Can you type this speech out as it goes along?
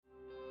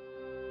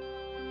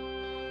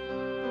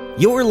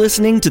You're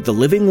listening to The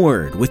Living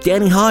Word with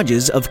Danny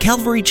Hodges of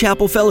Calvary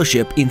Chapel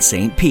Fellowship in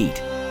St. Pete.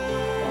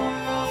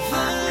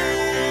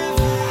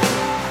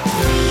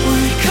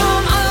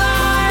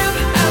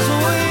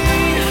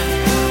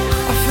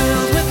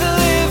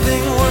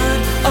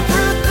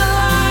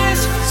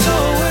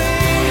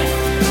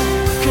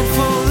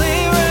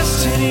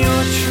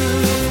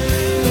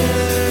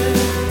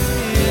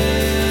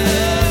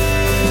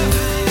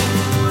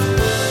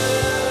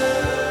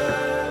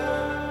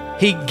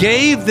 He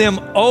gave them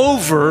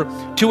over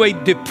to a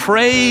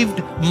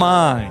depraved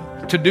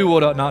mind to do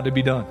what ought not to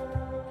be done.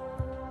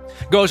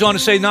 Goes on to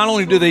say, not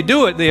only do they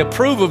do it, they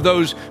approve of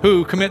those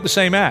who commit the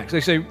same acts.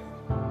 They say,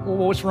 well,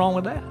 what's wrong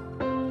with that?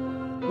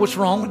 What's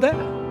wrong with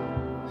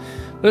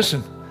that?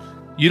 Listen,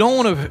 you don't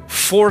want to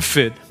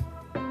forfeit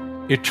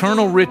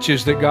eternal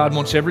riches that God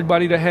wants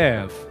everybody to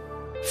have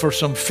for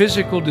some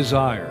physical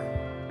desire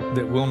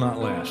that will not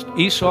last.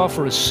 Esau,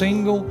 for a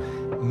single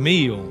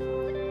meal,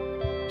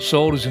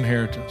 sold his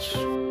inheritance.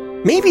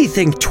 Maybe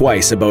think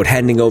twice about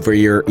handing over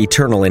your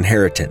eternal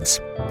inheritance.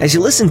 As you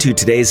listen to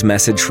today's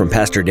message from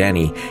Pastor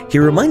Danny, he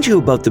reminds you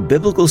about the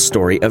biblical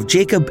story of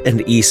Jacob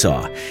and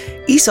Esau.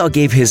 Esau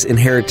gave his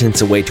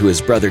inheritance away to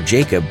his brother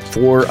Jacob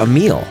for a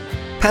meal.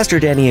 Pastor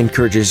Danny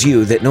encourages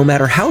you that no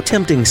matter how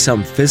tempting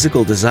some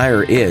physical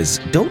desire is,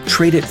 don't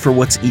trade it for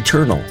what's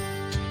eternal.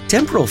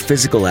 Temporal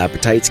physical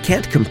appetites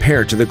can't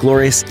compare to the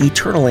glorious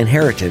eternal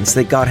inheritance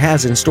that God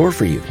has in store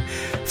for you.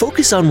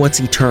 Focus on what's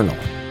eternal.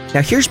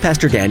 Now here's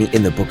Pastor Danny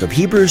in the book of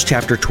Hebrews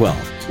chapter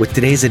 12 with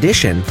today's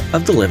edition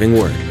of The Living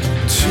Word.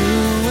 To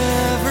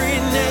every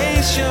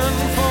nation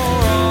for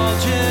all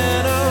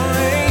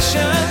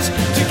generations,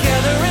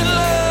 together in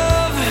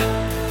love,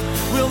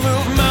 we'll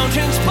move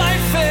mountains by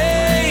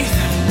faith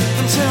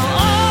until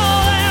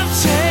all have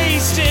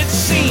tasted,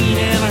 seen,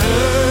 and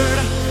heard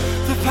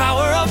the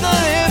power of the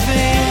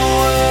living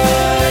word.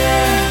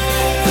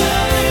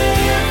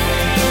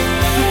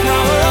 The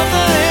power of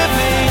the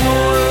living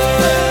word.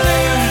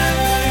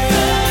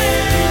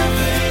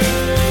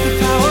 The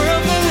power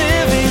of the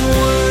living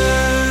word.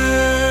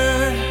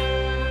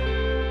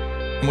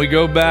 And we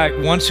go back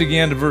once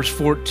again to verse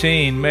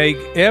 14. Make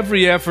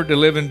every effort to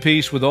live in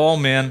peace with all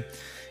men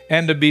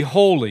and to be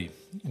holy.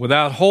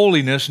 Without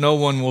holiness, no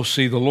one will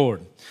see the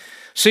Lord.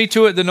 See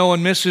to it that no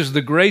one misses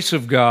the grace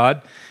of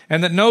God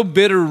and that no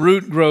bitter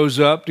root grows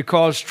up to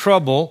cause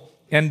trouble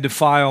and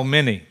defile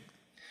many.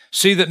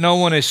 See that no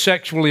one is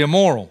sexually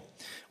immoral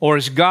or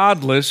is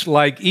godless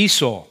like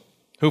Esau,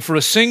 who for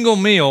a single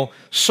meal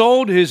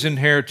sold his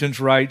inheritance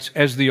rights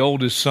as the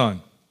oldest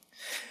son.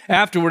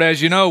 Afterward,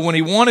 as you know, when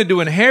he wanted to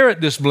inherit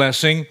this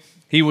blessing,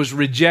 he was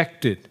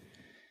rejected.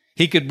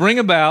 He could bring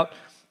about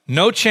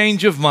no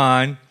change of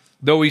mind,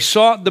 though he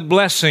sought the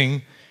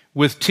blessing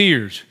with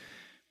tears.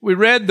 We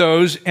read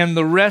those and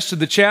the rest of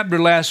the chapter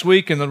last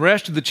week, and the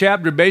rest of the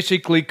chapter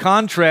basically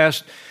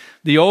contrasts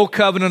the old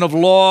covenant of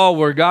law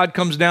where God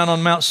comes down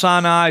on Mount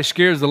Sinai,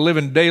 scares the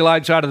living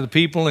daylights out of the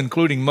people,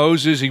 including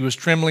Moses. He was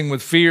trembling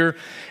with fear.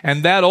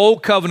 And that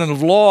old covenant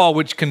of law,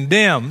 which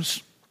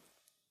condemns,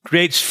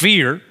 creates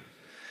fear.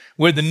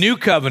 With the new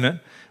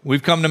covenant,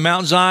 we've come to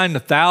Mount Zion, the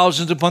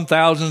thousands upon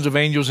thousands of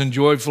angels in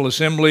joyful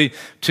assembly,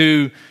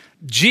 to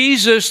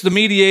Jesus, the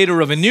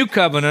mediator of a new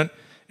covenant,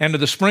 and to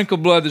the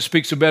sprinkled blood that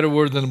speaks a better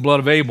word than the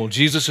blood of Abel.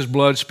 Jesus'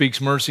 blood speaks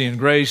mercy and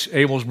grace.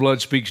 Abel's blood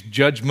speaks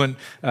judgment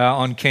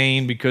on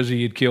Cain because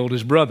he had killed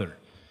his brother.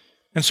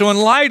 And so in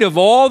light of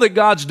all that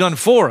God's done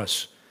for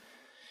us,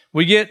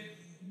 we get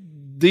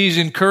these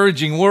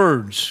encouraging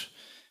words.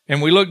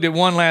 And we looked at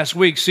one last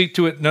week, see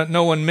to it that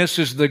no one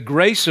misses the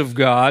grace of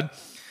God,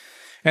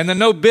 and that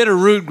no bitter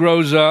root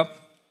grows up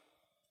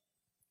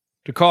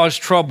to cause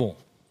trouble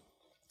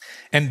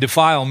and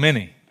defile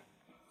many.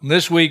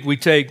 This week we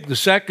take the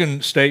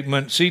second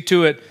statement, see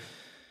to it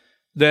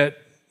that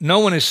no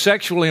one is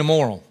sexually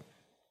immoral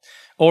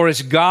or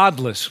is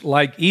godless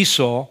like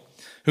Esau,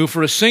 who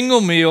for a single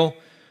meal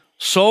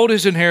sold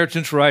his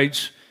inheritance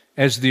rights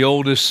as the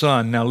oldest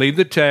son. Now leave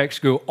the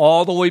text, go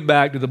all the way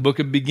back to the book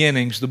of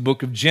beginnings, the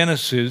book of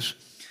Genesis,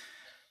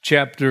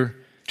 chapter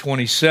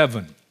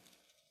 27.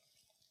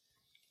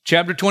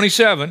 Chapter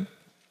 27,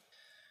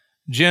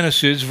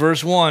 Genesis,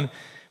 verse 1.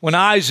 When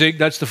Isaac,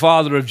 that's the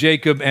father of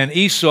Jacob and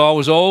Esau,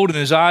 was old and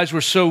his eyes were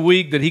so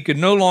weak that he could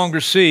no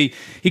longer see,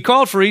 he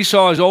called for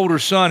Esau, his older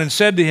son, and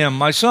said to him,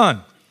 "My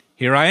son."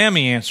 "Here I am,"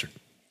 he answered.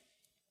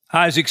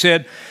 Isaac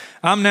said,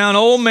 "I'm now an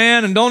old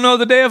man and don't know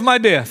the day of my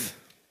death.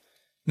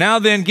 Now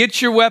then, get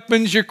your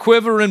weapons, your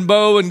quiver and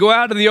bow, and go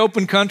out to the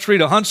open country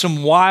to hunt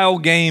some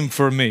wild game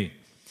for me.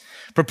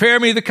 Prepare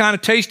me the kind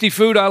of tasty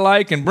food I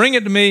like and bring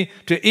it to me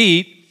to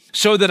eat,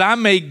 so that I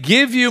may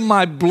give you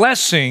my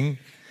blessing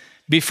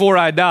before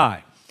I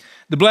die."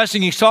 The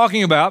blessing he's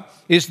talking about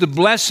is the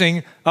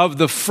blessing of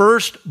the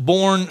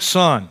firstborn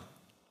son.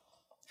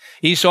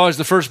 Esau is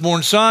the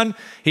firstborn son.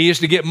 He is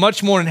to get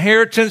much more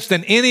inheritance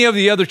than any of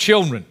the other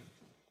children.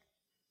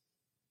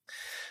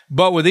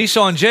 But with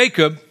Esau and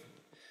Jacob,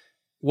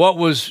 what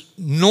was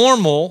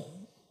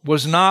normal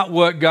was not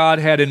what God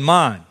had in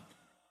mind.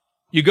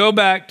 You go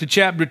back to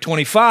chapter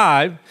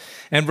 25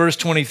 and verse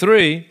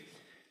 23,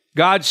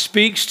 God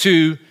speaks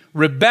to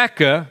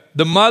Rebekah,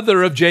 the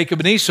mother of Jacob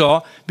and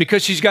Esau,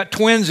 because she's got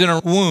twins in her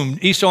womb,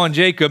 Esau and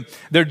Jacob.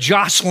 They're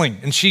jostling.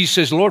 And she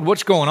says, Lord,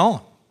 what's going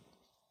on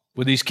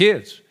with these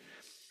kids?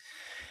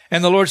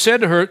 And the Lord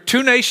said to her,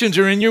 2 nations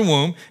are in your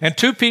womb, and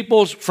 2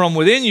 peoples from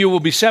within you will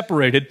be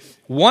separated.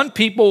 1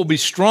 people will be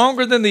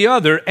stronger than the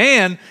other,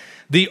 and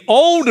the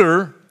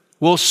older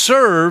will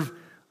serve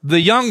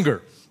the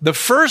younger. The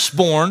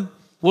firstborn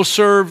will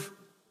serve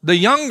the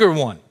younger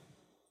one.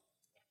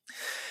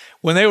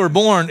 When they were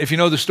born, if you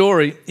know the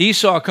story,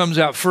 Esau comes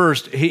out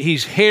first.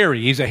 He's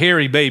hairy. He's a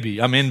hairy baby.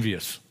 I'm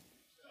envious.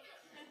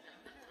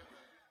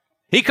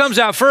 He comes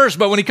out first,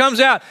 but when he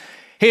comes out,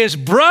 his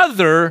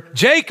brother,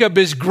 Jacob,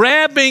 is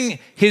grabbing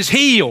his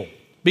heel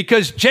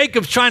because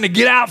Jacob's trying to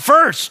get out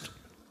first.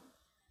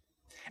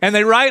 And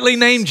they rightly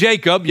named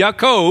Jacob,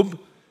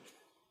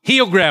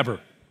 heel grabber.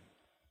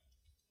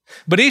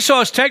 But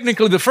Esau is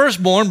technically the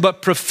firstborn,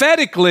 but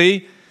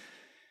prophetically,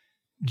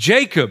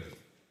 Jacob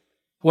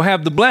will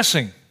have the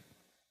blessing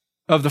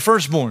of the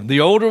firstborn. The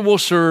older will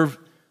serve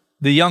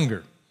the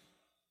younger.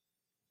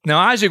 Now,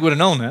 Isaac would have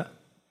known that.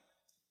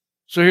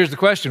 So here's the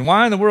question.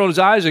 Why in the world is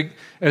Isaac,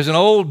 as an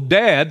old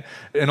dad,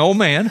 an old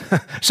man,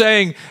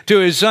 saying to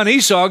his son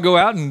Esau, go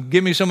out and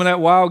give me some of that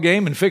wild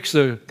game and fix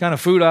the kind of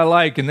food I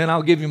like, and then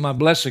I'll give you my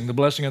blessing, the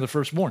blessing of the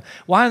firstborn?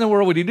 Why in the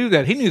world would he do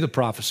that? He knew the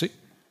prophecy.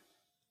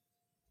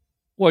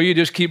 Well, you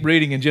just keep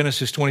reading in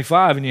Genesis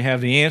 25 and you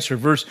have the answer.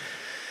 Verse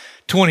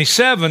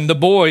 27, the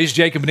boys,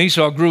 Jacob and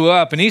Esau, grew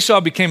up, and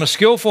Esau became a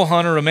skillful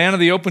hunter, a man of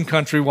the open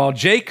country, while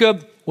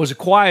Jacob was a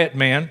quiet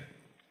man,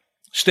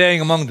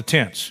 staying among the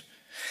tents.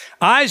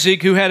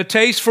 Isaac, who had a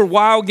taste for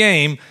wild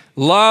game,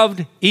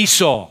 loved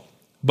Esau,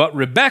 but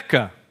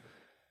Rebekah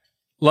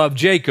loved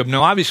Jacob.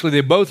 Now, obviously,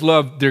 they both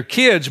loved their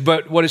kids,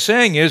 but what it's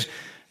saying is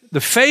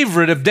the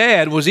favorite of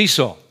dad was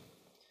Esau.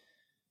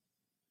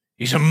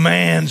 He's a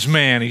man's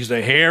man. He's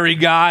the hairy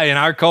guy. In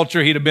our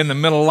culture, he'd have been the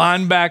middle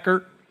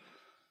linebacker.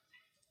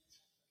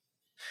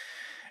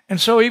 And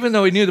so even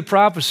though he knew the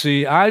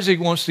prophecy,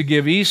 Isaac wants to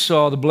give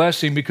Esau the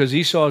blessing because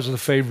Esau is the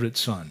favorite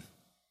son.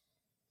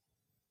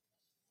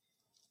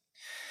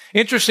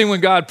 Interesting,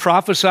 when God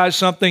prophesies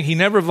something, he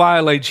never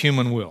violates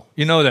human will.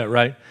 You know that,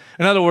 right?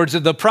 In other words,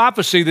 the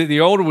prophecy that the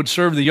older would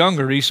serve the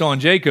younger, Esau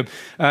and Jacob,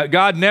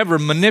 God never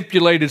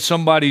manipulated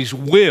somebody's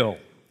will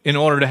in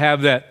order to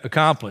have that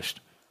accomplished.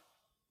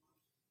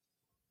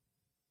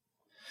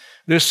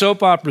 This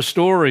soap opera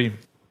story,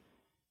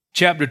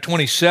 chapter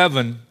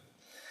 27,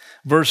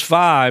 verse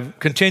 5,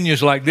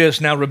 continues like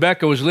this. Now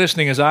Rebekah was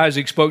listening as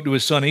Isaac spoke to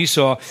his son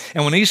Esau.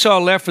 And when Esau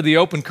left for the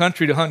open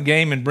country to hunt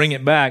game and bring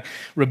it back,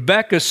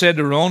 Rebekah said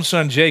to her own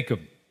son Jacob,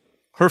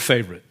 her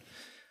favorite,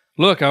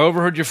 look, I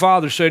overheard your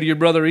father say to your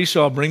brother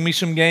Esau, bring me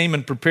some game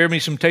and prepare me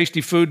some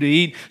tasty food to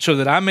eat so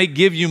that I may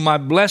give you my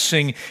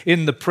blessing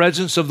in the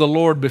presence of the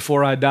Lord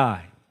before I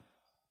die.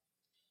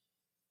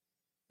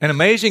 And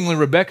amazingly,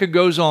 Rebekah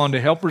goes on to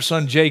help her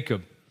son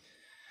Jacob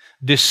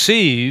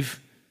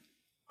deceive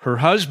her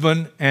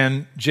husband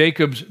and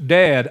Jacob's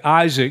dad,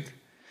 Isaac,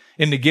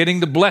 into getting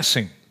the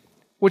blessing,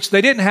 which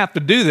they didn't have to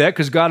do that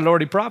because God had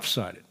already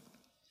prophesied it.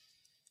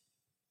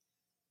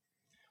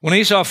 When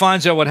Esau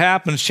finds out what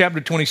happens, chapter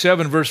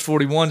 27, verse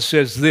 41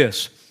 says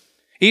this,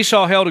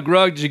 Esau held a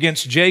grudge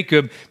against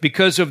Jacob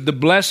because of the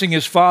blessing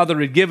his father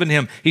had given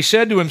him. He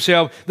said to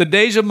himself, the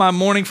days of my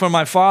mourning for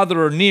my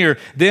father are near,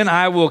 then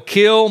I will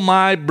kill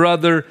my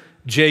brother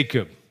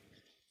Jacob.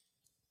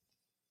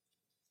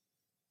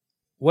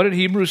 What did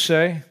Hebrews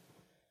say?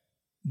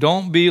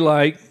 Don't be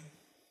like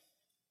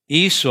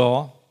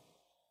Esau,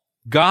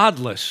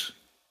 godless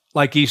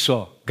like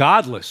Esau,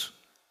 godless.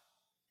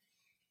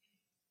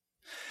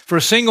 For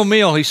a single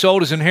meal, he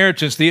sold his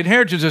inheritance. The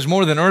inheritance is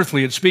more than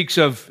earthly. It speaks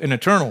of an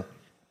eternal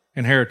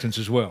inheritance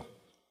as well.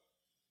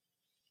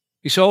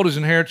 He sold his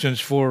inheritance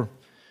for a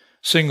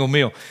single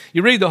meal.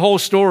 You read the whole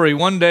story.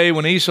 One day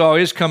when Esau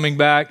is coming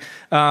back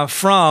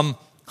from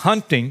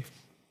hunting,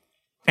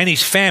 and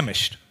he's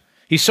famished.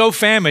 He's so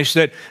famished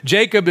that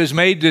Jacob has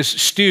made this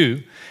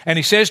stew, and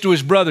he says to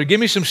his brother, give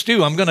me some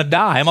stew. I'm going to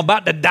die. I'm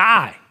about to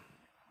die.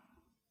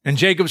 And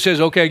Jacob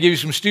says, okay, I'll give you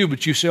some stew,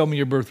 but you sell me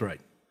your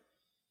birthright.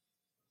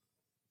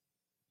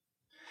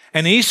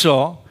 And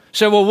Esau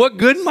said, well, what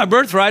good in my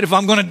birthright if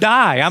I'm going to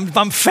die?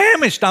 I'm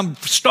famished. I'm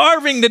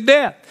starving to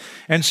death.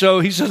 And so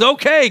he says,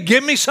 okay,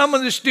 give me some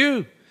of the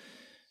stew.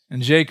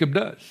 And Jacob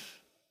does.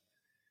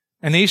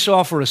 And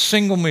Esau, for a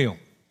single meal,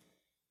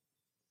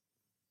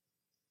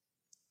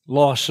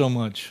 lost so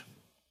much.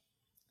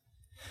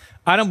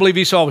 I don't believe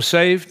Esau was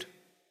saved.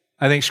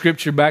 I think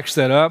Scripture backs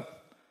that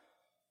up.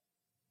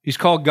 He's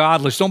called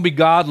godless. Don't be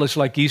godless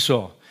like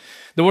Esau.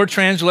 The word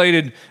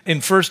translated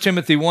in 1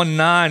 Timothy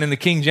 1:9 in the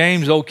King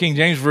James, Old King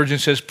James Version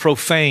says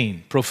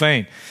profane,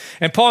 profane.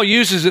 And Paul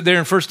uses it there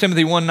in 1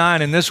 Timothy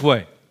 1:9 in this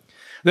way,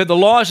 that the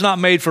law is not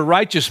made for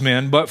righteous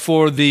men, but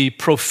for the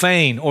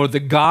profane or the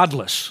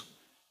godless,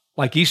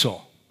 like Esau.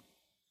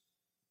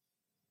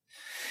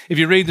 If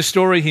you read the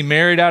story, he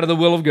married out of the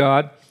will of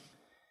God.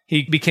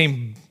 He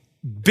became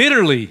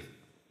bitterly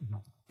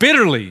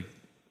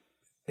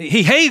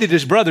He hated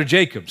his brother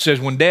Jacob. Says,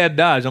 when Dad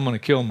dies, I'm going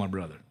to kill my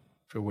brother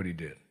for what he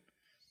did.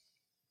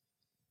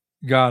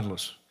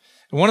 Godless.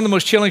 And one of the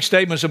most chilling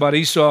statements about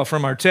Esau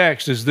from our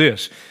text is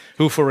this: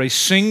 who for a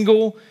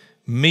single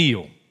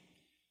meal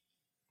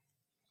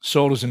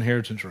sold his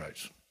inheritance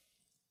rights.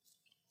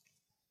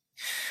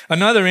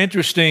 Another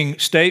interesting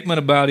statement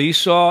about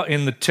Esau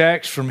in the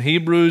text from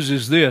Hebrews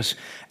is this: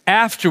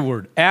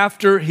 afterward,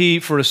 after he,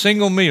 for a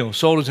single meal,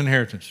 sold his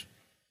inheritance.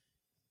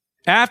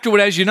 Afterward,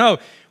 as you know,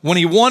 when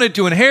he wanted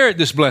to inherit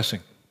this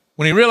blessing,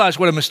 when he realized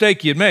what a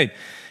mistake he had made,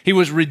 he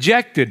was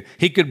rejected.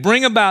 He could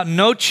bring about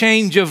no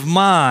change of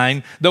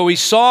mind, though he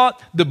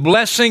sought the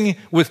blessing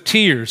with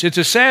tears. It's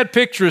a sad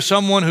picture of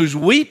someone who's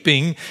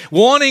weeping,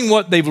 wanting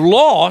what they've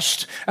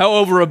lost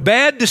over a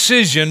bad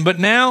decision, but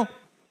now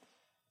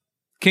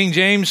King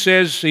James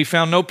says he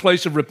found no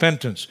place of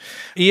repentance.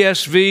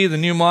 ESV, the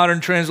New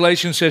Modern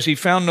Translation, says he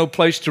found no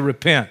place to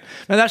repent.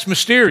 Now that's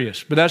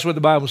mysterious, but that's what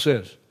the Bible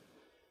says.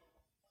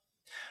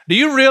 Do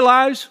you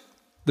realize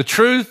the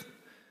truth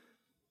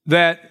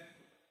that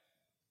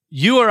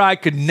you or I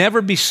could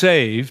never be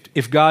saved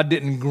if God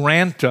didn't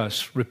grant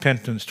us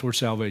repentance toward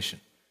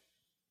salvation?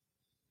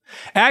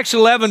 Acts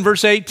 11,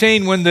 verse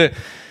 18, when the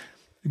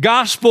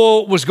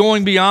gospel was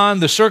going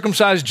beyond the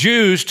circumcised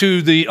Jews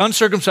to the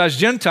uncircumcised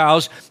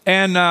Gentiles,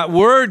 and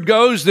word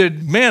goes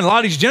that, man, a lot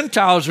of these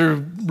Gentiles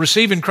are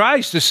receiving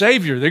Christ as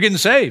Savior. They're getting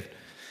saved.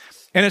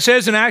 And it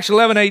says in Acts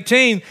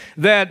 11:18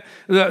 that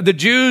the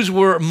Jews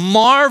were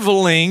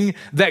marveling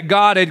that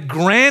God had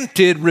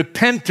granted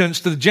repentance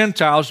to the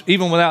Gentiles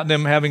even without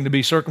them having to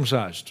be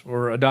circumcised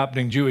or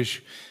adopting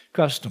Jewish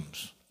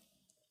customs.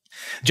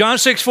 John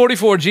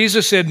 6:44,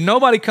 Jesus said,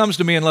 nobody comes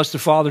to me unless the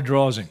Father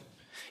draws him.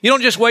 You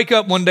don't just wake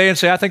up one day and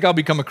say, I think I'll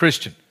become a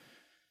Christian.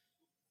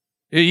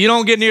 You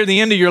don't get near the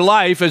end of your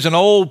life as an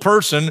old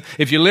person,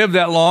 if you live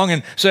that long,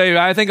 and say,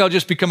 I think I'll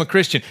just become a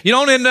Christian. You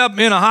don't end up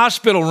in a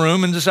hospital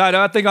room and decide,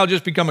 I think I'll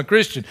just become a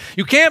Christian.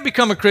 You can't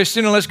become a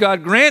Christian unless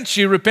God grants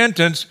you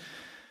repentance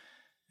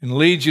and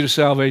leads you to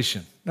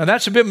salvation. Now,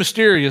 that's a bit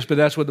mysterious, but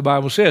that's what the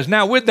Bible says.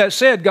 Now, with that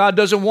said, God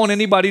doesn't want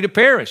anybody to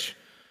perish.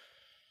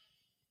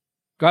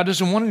 God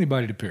doesn't want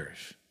anybody to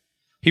perish.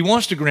 He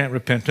wants to grant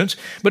repentance,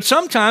 but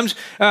sometimes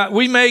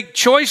we make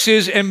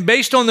choices, and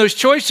based on those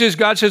choices,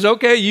 God says,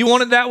 okay, you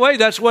want it that way,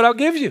 that's what I'll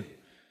give you.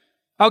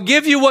 I'll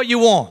give you what you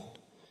want.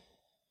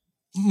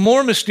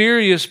 More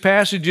mysterious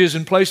passages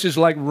in places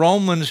like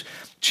Romans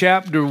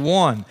chapter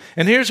 1.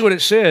 And here's what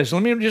it says.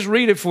 Let me just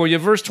read it for you.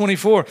 Verse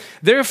 24.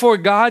 Therefore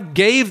God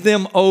gave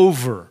them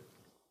over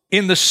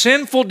in the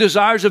sinful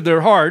desires of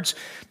their hearts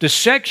to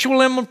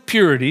sexual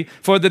impurity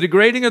for the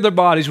degrading of their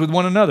bodies with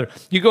one another.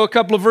 You go a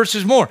couple of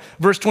verses more.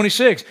 Verse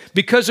 26.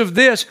 Because of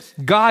this,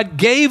 God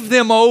gave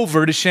them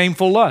over to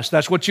shameful lust.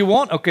 That's what you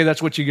want? Okay,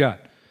 that's what you got.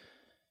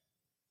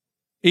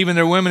 Even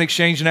their women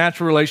exchanged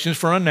natural relations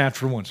for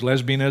unnatural ones.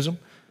 Lesbianism,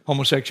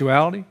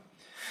 homosexuality.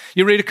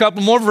 You read a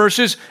couple more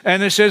verses,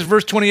 and it says,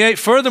 verse 28,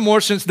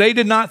 furthermore, since they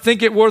did not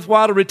think it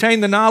worthwhile to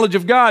retain the knowledge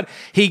of God,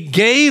 He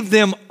gave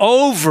them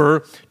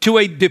over to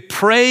a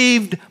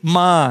depraved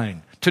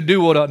mind to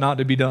do what ought not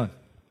to be done.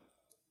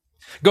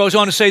 Goes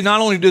on to say, not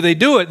only do they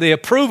do it, they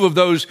approve of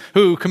those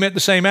who commit the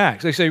same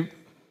acts. They say,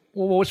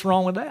 well, what's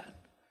wrong with that?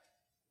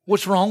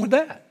 What's wrong with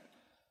that?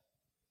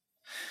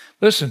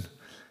 Listen,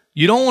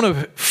 you don't want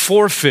to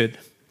forfeit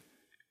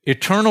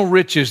eternal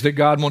riches that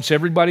God wants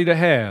everybody to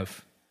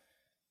have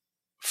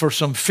for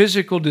some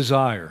physical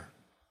desire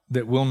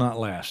that will not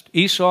last.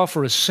 Esau,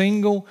 for a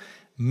single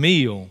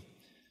meal,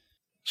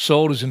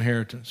 sold his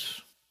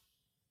inheritance.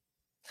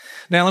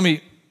 Now let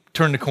me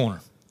turn the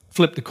corner,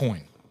 flip the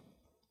coin.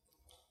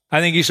 I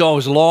think Esau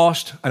was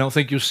lost. I don't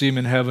think you'll see him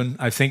in heaven.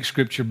 I think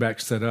Scripture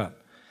backs that up.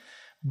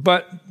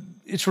 But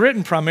it's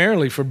written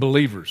primarily for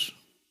believers,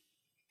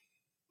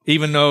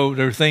 even though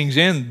there are things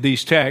in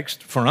these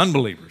texts for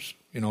unbelievers.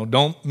 You know,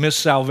 don't miss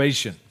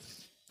salvation.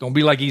 Don't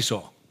be like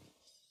Esau.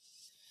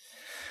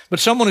 But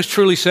someone who's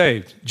truly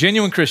saved,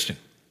 genuine Christian,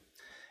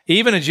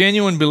 even a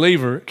genuine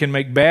believer can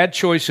make bad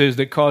choices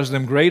that cause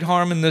them great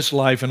harm in this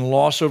life and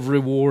loss of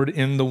reward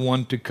in the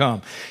one to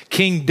come.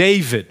 King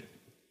David,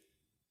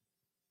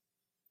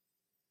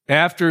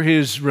 after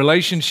his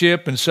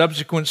relationship and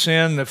subsequent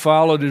sin that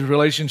followed his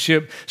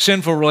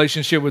sinful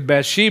relationship with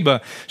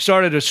Bathsheba,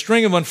 started a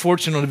string of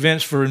unfortunate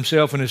events for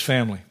himself and his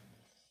family.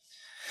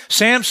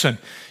 Samson,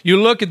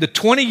 you look at the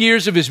 20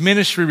 years of his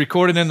ministry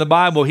recorded in the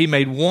Bible, he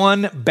made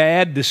one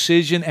bad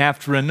decision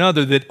after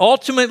another that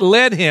ultimately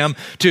led him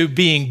to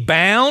being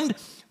bound,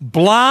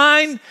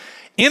 blind,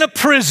 in a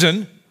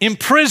prison,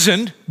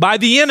 imprisoned by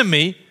the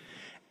enemy,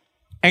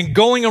 and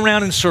going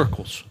around in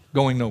circles,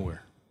 going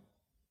nowhere.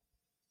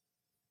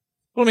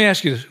 Let me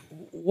ask you this.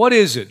 What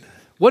is it?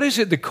 What is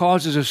it that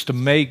causes us to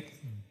make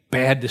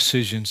bad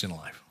decisions in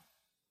life?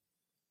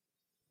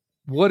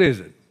 What is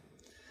it?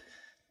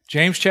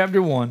 James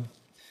chapter 1,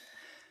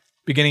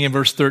 beginning in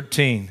verse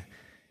 13.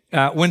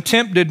 When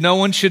tempted, no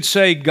one should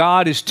say,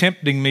 God is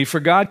tempting me,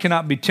 for God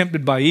cannot be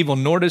tempted by evil,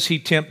 nor does He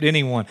tempt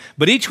anyone.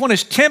 But each one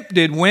is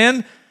tempted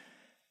when?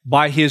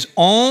 By his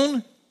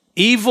own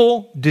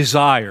evil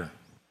desire.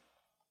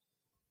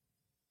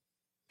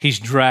 he's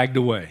dragged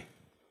away.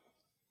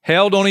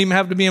 Hell don't even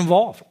have to be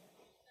involved.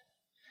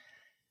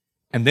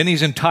 And then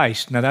he's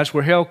enticed. Now that's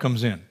where hell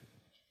comes in.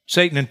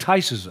 Satan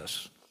entices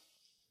us.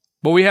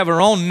 But we have our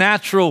own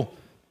natural,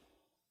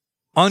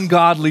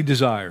 ungodly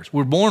desires.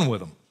 We're born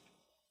with them.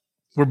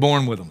 We're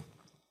born with them.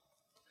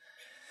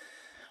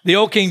 The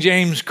Old King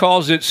James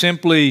calls it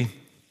simply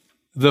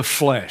the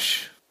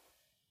flesh.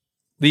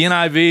 The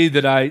NIV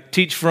that I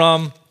teach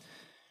from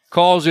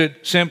calls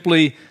it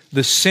simply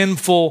the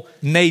sinful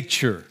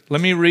nature.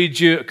 Let me read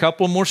you a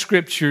couple more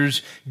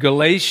scriptures.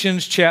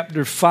 Galatians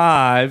chapter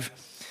 5,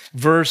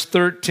 verse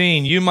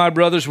 13. You, my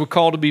brothers, were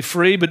called to be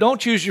free, but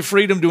don't use your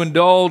freedom to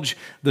indulge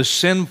the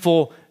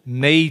sinful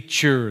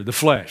nature, the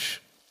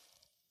flesh.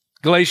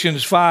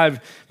 Galatians 5,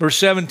 verse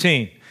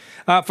 17.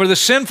 For the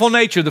sinful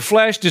nature, the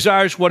flesh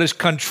desires what is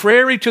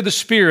contrary to the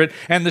Spirit,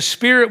 and the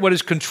Spirit what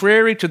is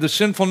contrary to the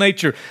sinful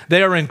nature.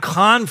 They are in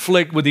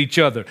conflict with each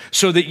other,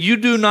 so that you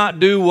do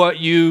not do what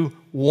you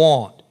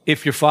want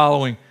if you're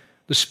following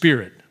the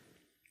Spirit.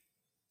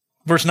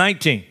 Verse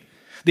 19.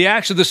 The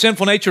acts of the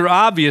sinful nature are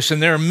obvious,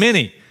 and there are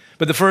many,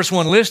 but the first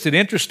one listed,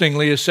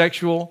 interestingly, is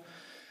sexual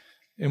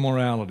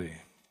immorality.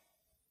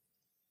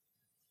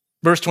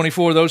 Verse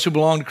 24, those who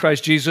belong to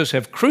Christ Jesus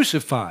have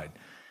crucified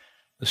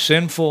the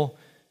sinful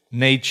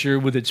nature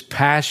with its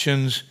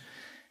passions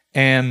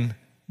and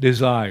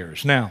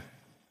desires. Now,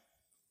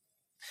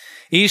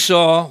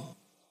 Esau,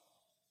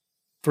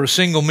 for a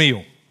single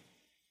meal,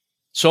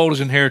 sold his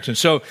inheritance.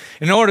 So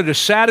in order to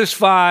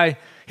satisfy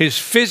his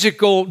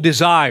physical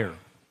desire,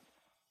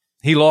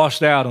 he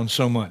lost out on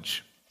so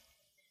much.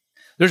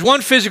 There's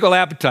one physical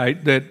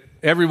appetite that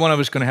every one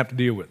of us is going to have to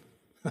deal with.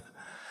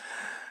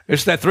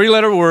 It's that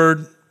three-letter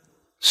word,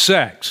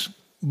 sex.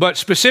 But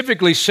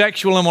specifically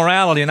sexual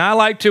immorality. And I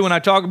like to, when I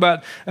talk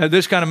about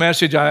this kind of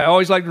message, I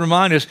always like to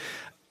remind us,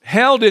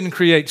 hell didn't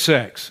create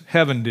sex.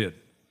 Heaven did.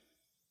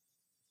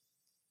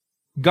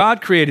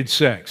 God created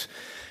sex.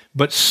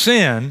 But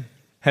sin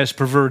has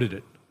perverted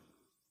it.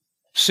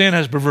 Sin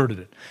has perverted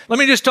it. Let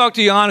me just talk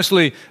to you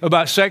honestly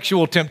about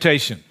sexual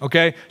temptation,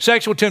 okay?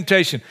 Sexual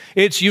temptation.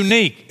 It's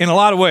unique in a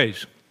lot of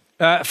ways.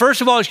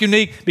 First of all, it's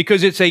unique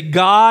because it's a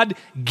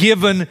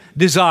God-given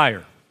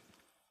desire.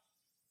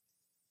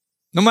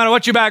 No matter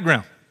what your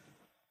background.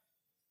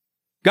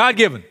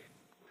 God-given.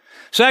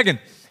 Second,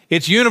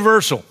 it's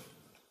universal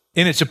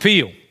in its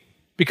appeal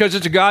because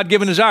it's a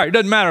God-given desire. It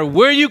doesn't matter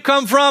where you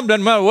come from,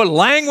 doesn't matter what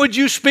language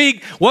you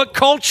speak, what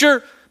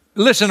culture.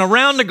 Listen,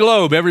 around the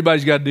globe,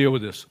 everybody's got to deal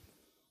with this.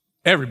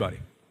 Everybody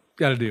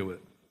got to deal with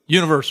it.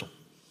 Universal.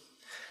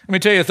 Let me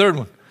tell you a third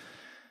one.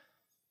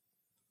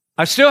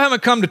 I still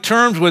haven't come to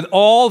terms with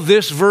all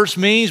this verse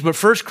means, but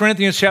 1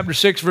 Corinthians chapter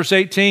 6, verse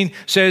 18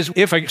 says,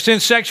 if I sin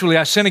sexually,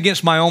 I sin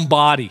against my own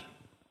body.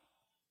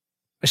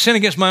 I sin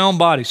against my own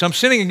body. So I'm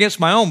sinning against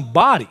my own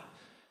body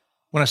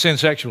when I sin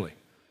sexually.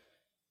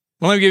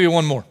 Well, let me give you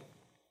one more.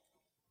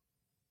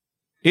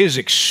 It is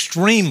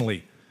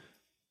extremely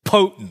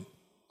potent. You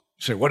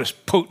say, what does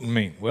potent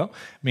mean? Well,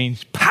 it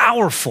means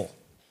powerful.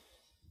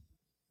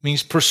 It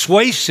means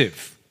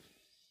persuasive.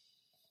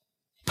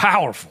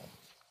 Powerful.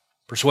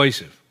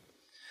 Persuasive.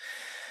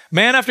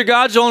 Man after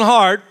God's own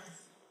heart,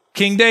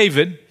 King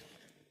David,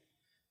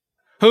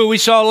 who we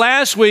saw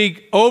last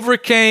week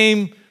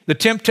overcame the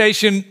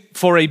temptation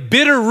for a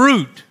bitter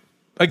root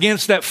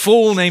against that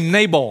fool named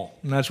Nabal.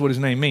 And that's what his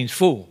name means,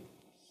 fool.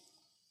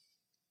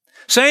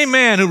 Same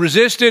man who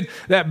resisted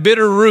that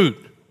bitter root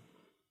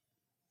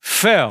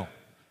fell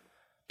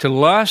to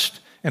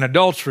lust and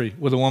adultery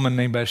with a woman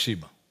named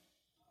Bathsheba.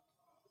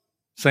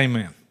 Same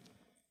man.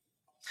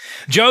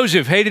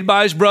 Joseph, hated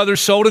by his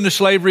brothers, sold into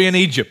slavery in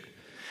Egypt.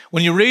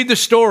 When you read the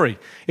story,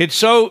 it's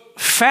so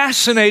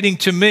fascinating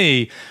to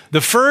me. The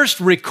first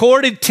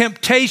recorded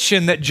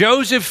temptation that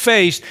Joseph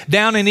faced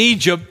down in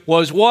Egypt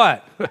was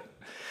what?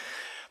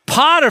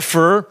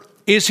 Potiphar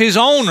is his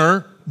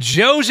owner.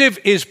 Joseph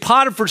is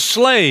Potiphar's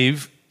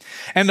slave.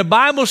 And the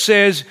Bible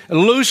says,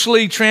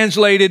 loosely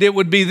translated, it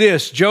would be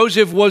this: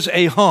 Joseph was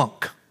a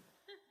hunk.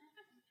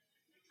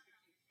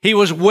 He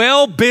was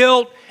well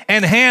built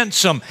and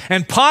handsome.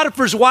 And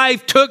Potiphar's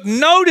wife took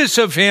notice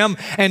of him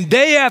and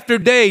day after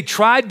day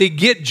tried to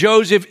get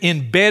Joseph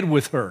in bed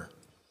with her.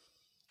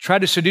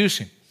 Tried to seduce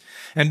him.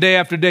 And day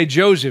after day,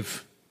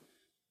 Joseph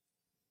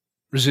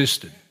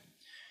resisted.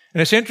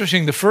 And it's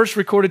interesting, the first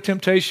recorded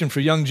temptation for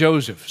young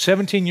Joseph,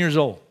 17 years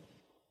old,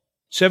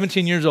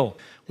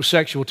 was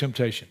sexual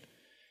temptation.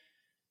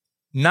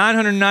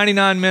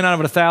 999 men out of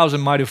 1,000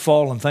 might have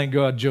fallen. Thank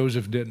God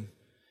Joseph didn't.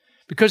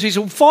 Because he's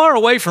far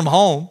away from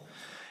home.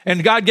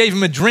 And God gave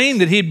him a dream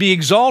that he'd be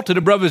exalted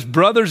above his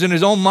brothers and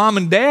his own mom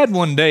and dad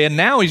one day. And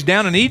now he's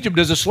down in Egypt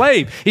as a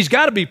slave. He's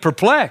got to be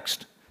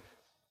perplexed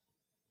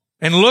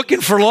and looking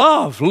for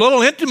love, a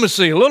little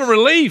intimacy, a little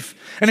relief.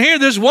 And here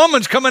this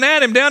woman's coming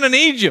at him down in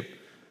Egypt.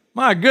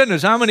 My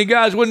goodness, how many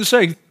guys wouldn't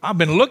say, I've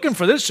been looking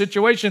for this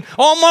situation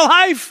all my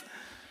life?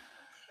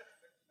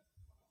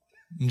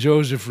 And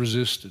Joseph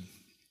resisted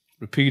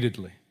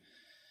repeatedly.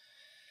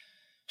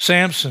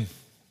 Samson,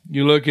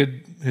 you look at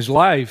his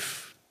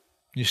life,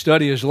 You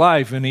study his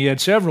life, and he had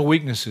several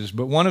weaknesses,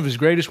 but one of his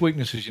greatest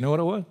weaknesses, you know what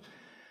it was?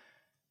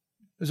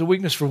 It was a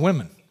weakness for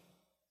women.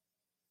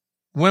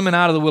 Women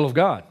out of the will of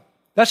God.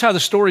 That's how the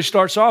story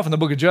starts off in the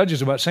book of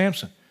Judges about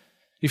Samson.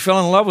 He fell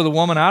in love with a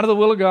woman out of the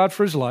will of God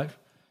for his life.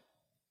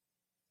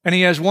 And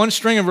he has one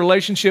string of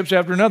relationships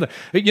after another.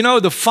 You know,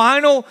 the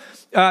final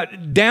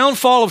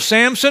downfall of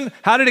Samson,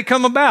 how did it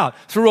come about?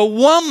 Through a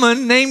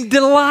woman named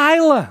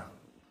Delilah.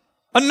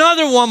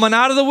 Another woman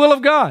out of the will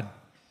of God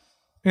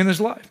in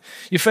his life.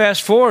 You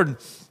fast forward,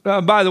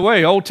 by the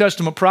way, Old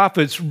Testament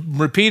prophets,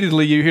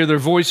 repeatedly you hear their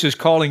voices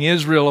calling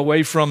Israel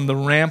away from the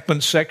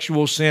rampant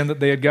sexual sin that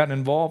they had gotten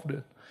involved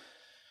in.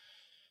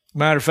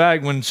 Matter of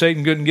fact, when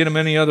Satan couldn't get them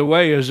any other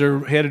way as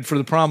they're headed for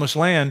the promised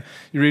land,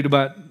 you read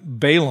about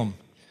Balaam,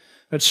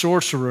 that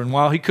sorcerer, and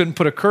while he couldn't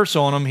put a curse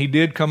on them, he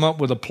did come up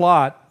with a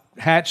plot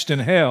hatched in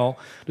hell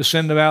to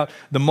send out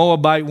the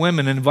Moabite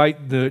women and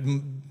invite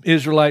the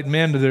Israelite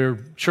men to their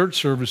church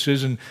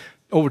services, and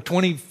over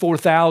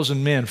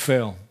 24,000 men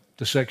fell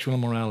to sexual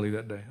immorality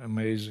that day.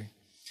 Amazing.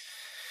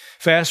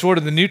 Fast forward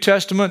to the New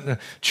Testament, the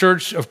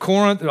church of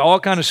Corinth, all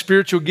kinds of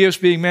spiritual gifts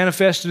being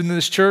manifested in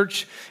this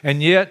church,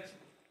 and yet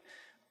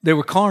they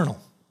were carnal.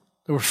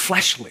 They were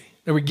fleshly.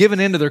 They were given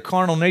into their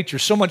carnal nature,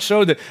 so much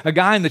so that a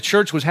guy in the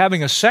church was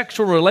having a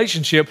sexual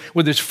relationship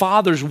with his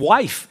father's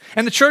wife,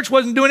 and the church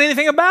wasn't doing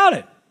anything about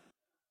it.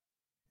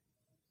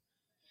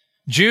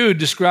 Jude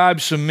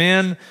describes some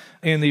men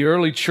in the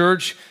early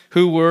church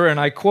who were, and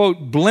I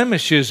quote,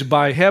 blemishes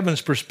by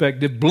heaven's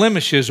perspective,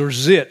 blemishes or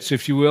zits,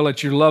 if you will,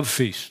 at your love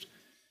feast.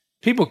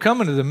 People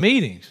coming to the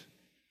meetings.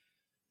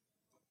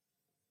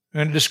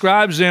 And it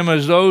describes them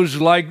as those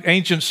like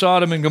ancient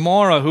Sodom and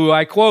Gomorrah who,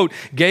 I quote,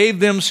 gave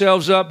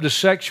themselves up to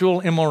sexual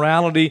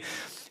immorality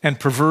and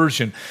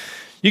perversion.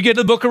 You get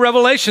to the book of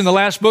Revelation, the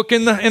last book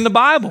in the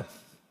Bible.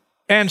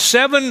 And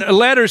 7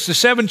 letters to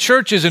 7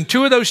 churches, and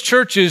 2 of those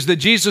churches that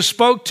Jesus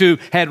spoke to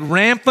had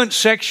rampant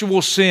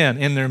sexual sin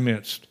in their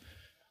midst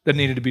that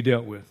needed to be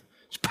dealt with.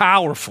 It's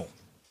powerful,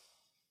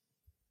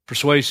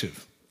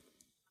 persuasive.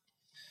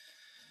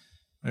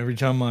 Every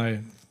time I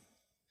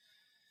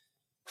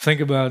think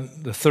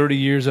about the 30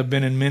 years I've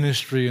been in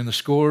ministry and the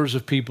scores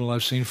of people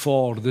I've seen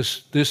fall to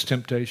this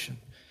temptation.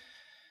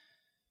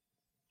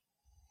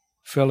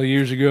 A fellow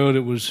years ago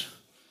that was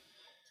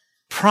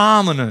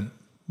prominent,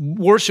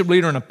 worship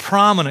leader in a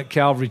prominent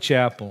Calvary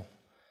chapel.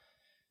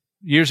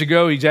 Years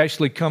ago, he's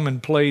actually come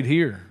and played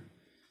here.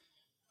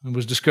 It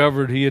was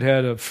discovered he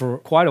had for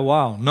quite a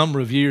while, number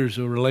of years,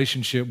 a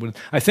relationship with,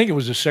 I think it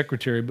was his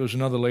secretary, but it was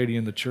another lady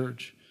in the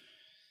church.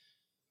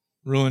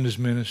 Ruined his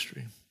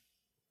ministry.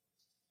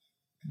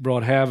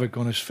 Brought havoc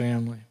on his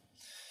family.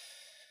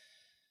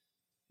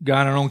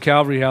 Guy in our own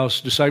Calvary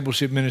House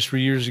discipleship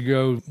ministry years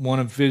ago, one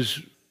of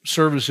his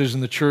services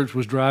in the church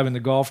was driving the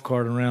golf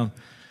cart around,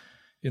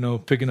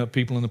 picking up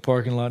people in the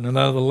parking lot. And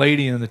another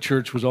lady in the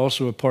church was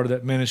also a part of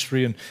that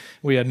ministry, and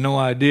we had no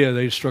idea.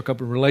 They struck up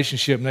a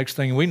relationship. Next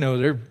thing we know,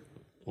 they're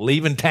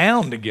leaving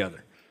town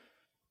together.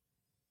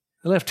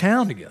 They left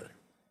town together.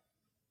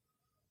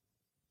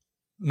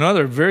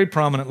 Another very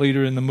prominent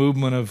leader in the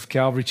movement of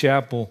Calvary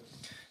Chapel,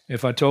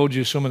 if I told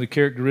you some of the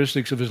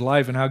characteristics of his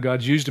life and how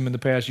God's used him in the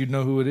past, you'd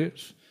know who it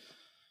is.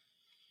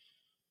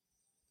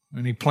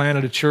 And he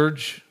planted a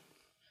church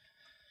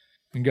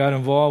and got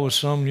involved with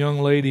some young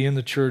lady in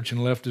the church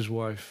and left his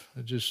wife.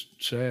 It's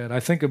just sad. I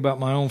think about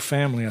my own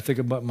family. I think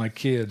about my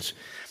kids.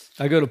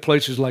 I go to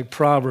places like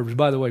Proverbs.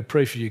 By the way,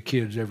 pray for your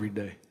kids every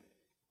day.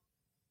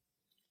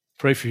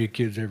 Pray for your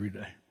kids every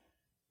day.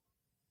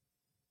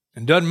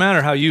 And it doesn't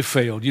matter how you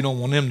failed. You don't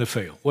want them to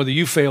fail. Whether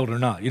you failed or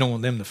not, you don't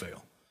want them to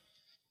fail.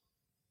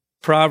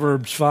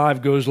 Proverbs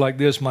 5 goes like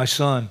this, my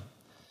son,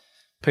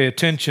 pay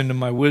attention to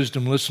my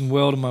wisdom, listen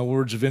well to my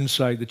words of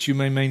insight, that you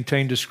may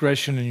maintain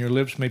discretion and your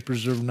lips may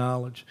preserve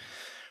knowledge.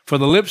 For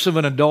the lips of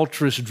an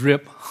adulteress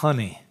drip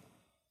honey,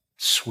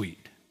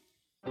 sweet.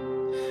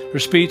 Her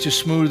speech is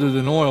smoother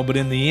than oil, but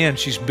in the end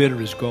she's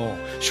bitter as gall,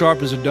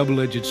 sharp as a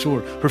double-edged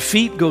sword. Her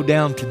feet go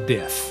down to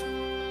death.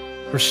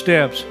 Her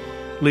steps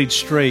lead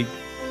straight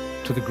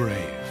to the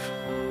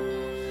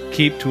grave.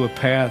 Keep to a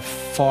path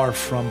far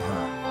from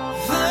her.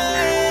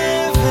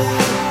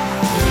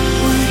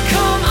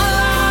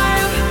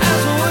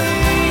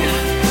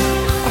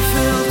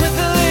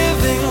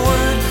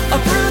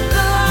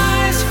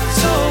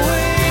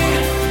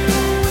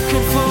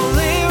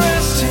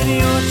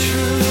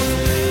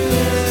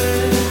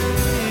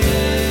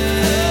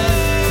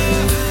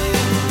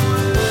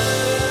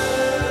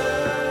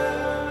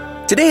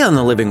 Today on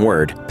The Living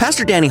Word,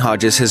 Pastor Danny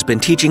Hodges has been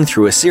teaching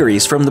through a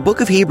series from the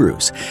book of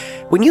Hebrews.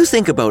 When you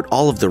think about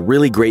all of the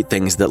really great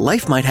things that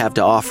life might have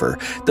to offer,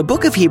 the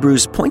book of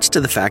Hebrews points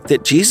to the fact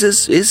that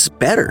Jesus is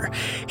better.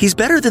 He's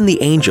better than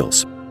the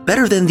angels,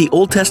 better than the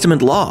Old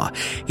Testament law.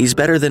 He's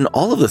better than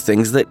all of the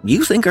things that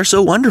you think are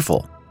so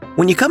wonderful.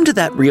 When you come to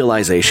that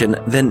realization,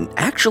 then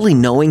actually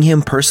knowing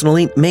Him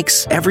personally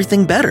makes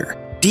everything better.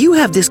 Do you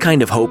have this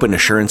kind of hope and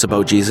assurance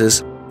about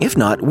Jesus? If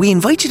not, we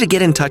invite you to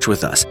get in touch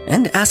with us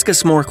and ask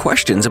us more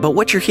questions about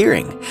what you're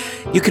hearing.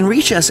 You can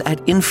reach us at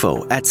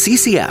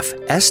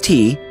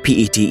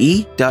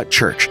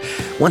info@ccfstpete.church.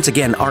 Once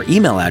again, our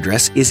email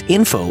address is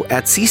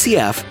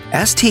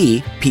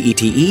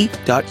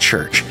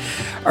info@ccfstpete.church.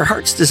 Our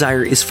heart's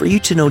desire is for you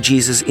to know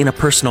Jesus in a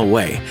personal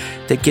way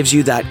that gives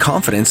you that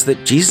confidence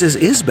that Jesus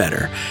is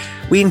better.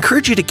 We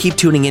encourage you to keep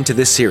tuning into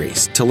this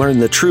series to learn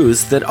the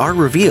truths that are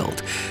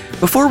revealed.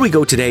 Before we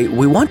go today,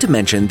 we want to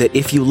mention that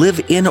if you live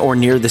in or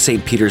near the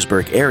St.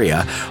 Petersburg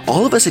area,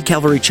 all of us at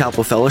Calvary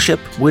Chapel Fellowship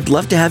would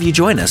love to have you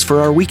join us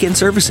for our weekend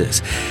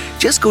services.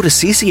 Just go to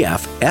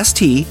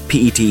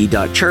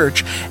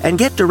ccfstpete.church and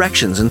get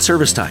directions and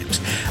service times.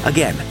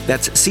 Again,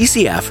 that's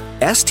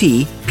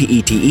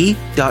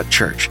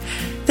ccfstpete.church.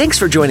 Thanks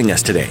for joining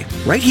us today,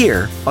 right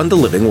here on The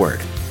Living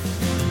Word.